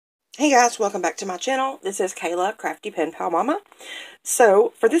Hey guys, welcome back to my channel. This is Kayla, Crafty Pen Pal Mama.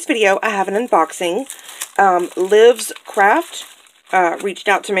 So, for this video, I have an unboxing. Lifescraft reached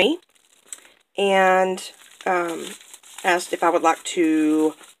out to me and asked if I would like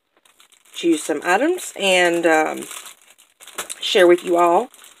to choose some items and share with you all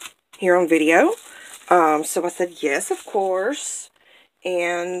here on video. So I said yes, of course,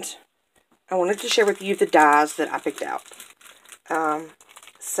 and I wanted to share with you the dies that I picked out.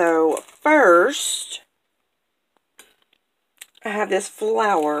 So first, I have this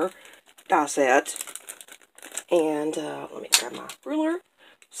flower die set, and let me grab my ruler.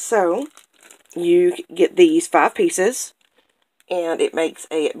 So you get these 5 pieces, and it makes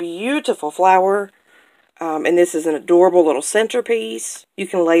a beautiful flower. And this is an adorable little centerpiece. You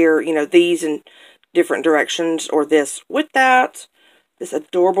can layer, these in different directions, or this with that. This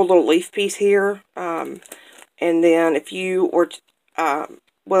adorable little leaf piece here. And then if you were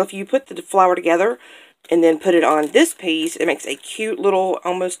if you put the flower together and then put it on this piece, it makes a cute little,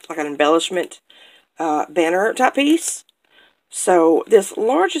 almost like an embellishment banner type piece. So this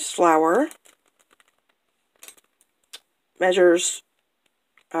largest flower measures,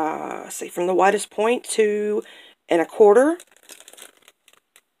 from the widest point to 1/4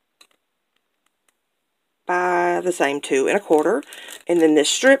 by the same 2 1/4. And then this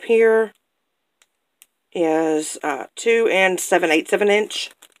strip here is 2 7/8 of an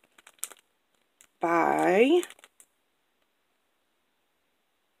inch by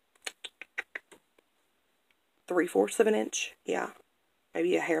 3/4 of an inch. Yeah,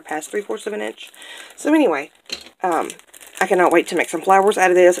 maybe a hair past 3/4 of an inch. So anyway, I cannot wait to make some flowers out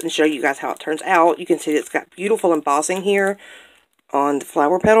of this and show you guys how it turns out. You can see it's got beautiful embossing here on the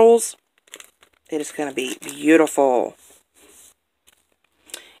flower petals. It is going to be beautiful.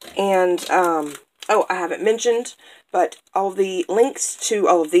 And oh, I haven't mentioned, but all the links to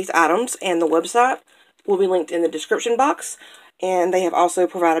all of these items and the website will be linked in the description box. And they have also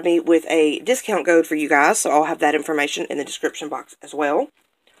provided me with a discount code for you guys, so I'll have that information in the description box as well.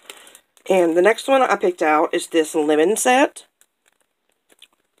 And the next one I picked out is this lemon set.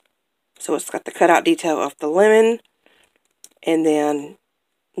 So it's got the cutout detail of the lemon, and then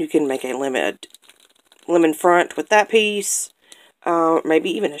you can make a lemon front with that piece, maybe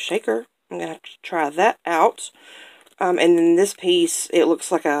even a shaker. I'm going to have to try that out. And then this piece, it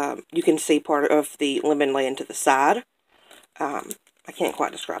looks like you can see part of the lemon laying to the side. I can't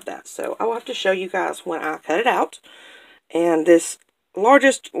quite describe that, so I will have to show you guys when I cut it out. And this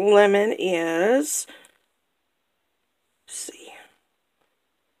largest lemon is, let's see,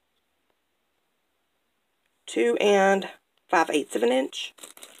 2 5/8 of an inch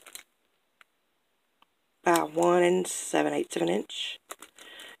by 1 7/8 of an inch.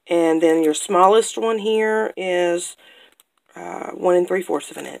 And then your smallest one here is 1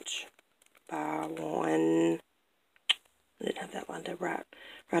 3/4 of an inch by 1. I didn't have that lined up right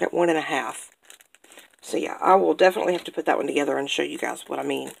at 1 1/2. So yeah, I will definitely have to put that one together and show you guys what I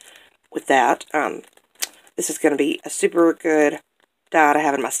mean with that. This is going to be a super good die to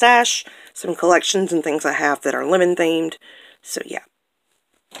have in my stash. Some collections and things I have that are lemon themed. So yeah.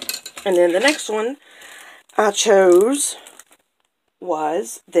 And then the next one I chose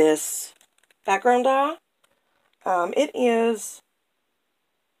was this background die. It is,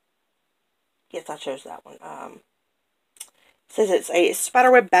 yes, I chose that one. It says it's a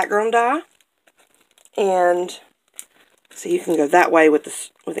spiderweb background die, and so you can go that way with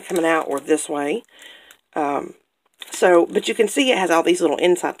it coming out, or this way. But you can see it has all these little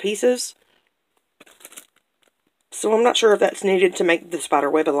inside pieces. So I'm not sure if that's needed to make the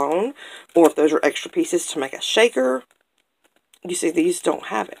spiderweb alone, or if those are extra pieces to make a shaker. You see, these don't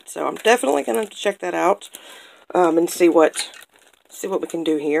have it, so I'm definitely going to have to check that out and see what we can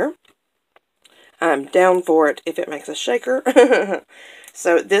do here. I'm down for it if it makes a shaker.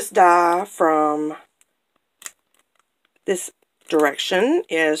 So this die from this direction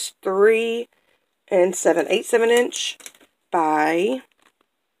is 3 7/8 of an inch by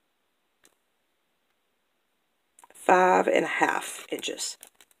 5 1/2 inches.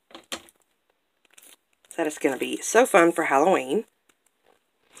 That is going to be so fun for Halloween.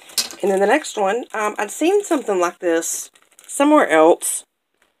 And then the next one, I'd seen something like this somewhere else.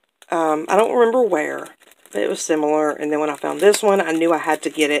 I don't remember where, but it was similar. And then when I found this one, I knew I had to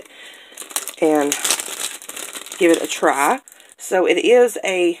get it and give it a try. So it is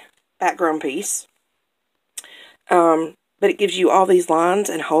a background piece. But it gives you all these lines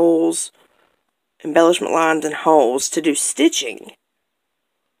and holes, embellishment lines and holes to do stitching.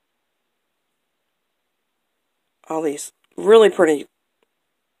 All these really pretty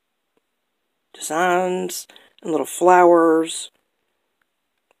designs and little flowers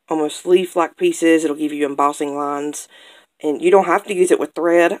almost leaf-like pieces. It'll give you embossing lines. And you don't have to use it with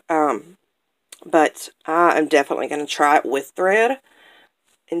thread, but I am definitely going to try it with thread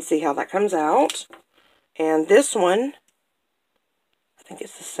and see how that comes out. And this one, I think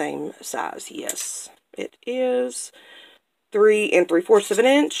it's the same size. Yes, it is 3 3/4 of an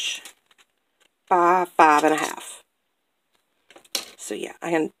inch by 5 1/2. So yeah,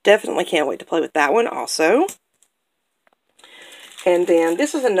 definitely can't wait to play with that one also. And then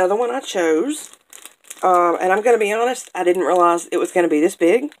this is another one I chose. And I'm going to be honest, I didn't realize it was going to be this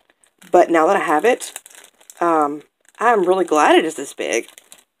big. But now that I have it, I'm really glad it is this big.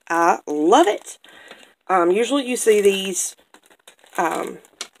 I love it. Usually you see these,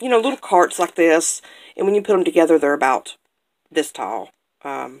 you know, little carts like this. And when you put them together, they're about this tall.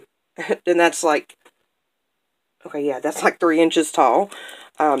 And that's like, okay, yeah, that's like 3 inches tall.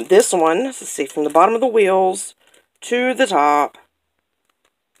 This one, let's see, from the bottom of the wheels to the top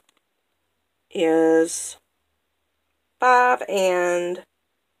is 5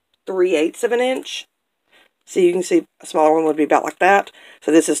 3/8 of an inch. So you can see a smaller one would be about like that.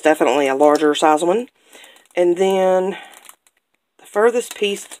 So this is definitely a larger size one. And then the furthest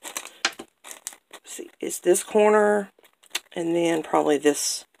piece, let's see, is this corner, and then probably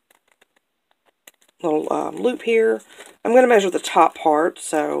this little loop here. I'm going to measure the top part.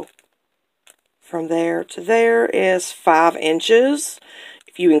 So from there to there is 5 inches.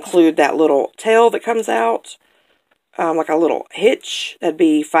 If you include that little tail that comes out, like a little hitch, that'd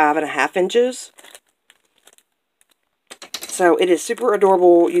be 5 1/2 inches. So it is super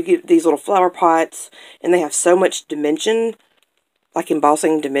adorable. You get these little flower pots, and they have so much dimension, like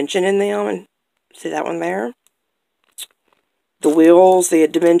embossing dimension in them. And see that one there? The wheels, the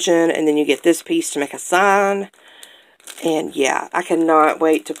dimension, and then you get this piece to make a sign. And yeah, I cannot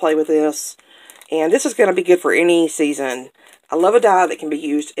wait to play with this. And this is going to be good for any season. I love a dye that can be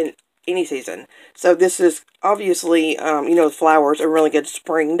used in any season. So this is obviously, you know, flowers, a really good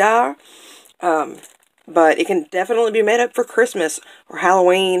spring dye. But it can definitely be made up for Christmas or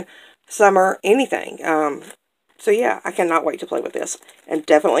Halloween, summer, anything. So yeah, I cannot wait to play with this. And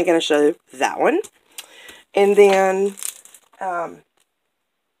definitely going to show that one. And then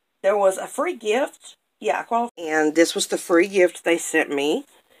there was a free gift. Yeah, and this was the free gift they sent me.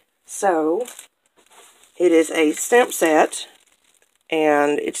 So it is a stamp set.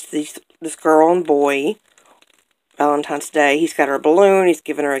 And it's this girl and boy, Valentine's Day. He's got her a balloon. He's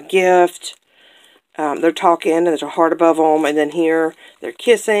giving her a gift. They're talking, and there's a heart above them. And then here, they're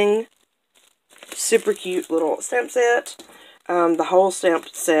kissing. Super cute little stamp set. The whole stamp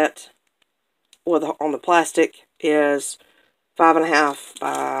set, well, on the plastic, is 5 1/2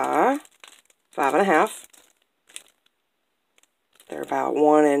 by 5 1/2. They're about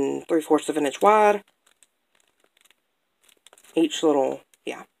 1 3/4 of an inch wide. Each little,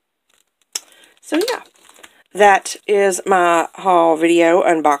 yeah. So yeah, that is my haul video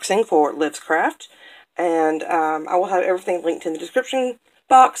unboxing for Lifescraft. And I will have everything linked in the description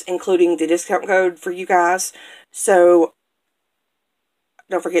box, including the discount code for you guys. So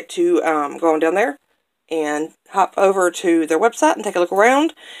don't forget to go on down there and hop over to their website and take a look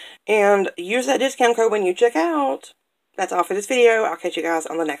around. And use that discount code when you check out. That's all for this video. I'll catch you guys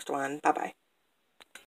on the next one. Bye-bye.